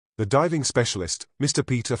The diving specialist, Mr.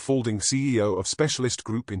 Peter Faulding, CEO of Specialist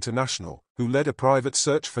Group International, who led a private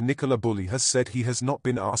search for Nicola Bulley, has said he has not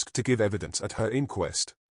been asked to give evidence at her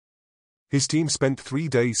inquest. His team spent 3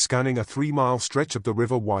 days scanning a 3-mile stretch of the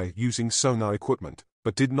River Wye using sonar equipment,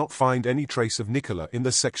 but did not find any trace of Nicola in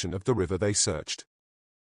the section of the river they searched.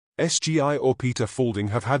 SGI or Peter Faulding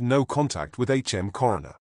have had no contact with HM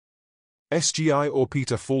Coroner. SGI or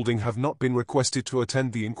Peter Faulding have not been requested to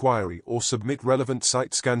attend the inquiry or submit relevant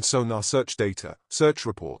site scan sonar search data, search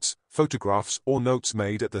reports, photographs or notes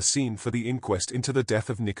made at the scene for the inquest into the death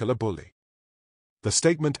of Nicola Bulley. The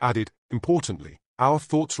statement added, importantly, "Our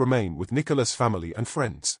thoughts remain with Nicola's family and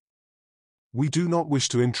friends. We do not wish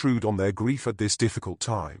to intrude on their grief at this difficult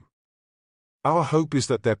time. Our hope is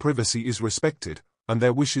that their privacy is respected, and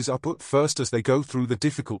their wishes are put first as they go through the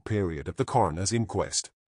difficult period of the coroner's inquest."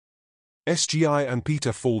 SGI and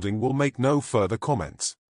Peter Faulding will make no further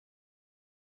comments.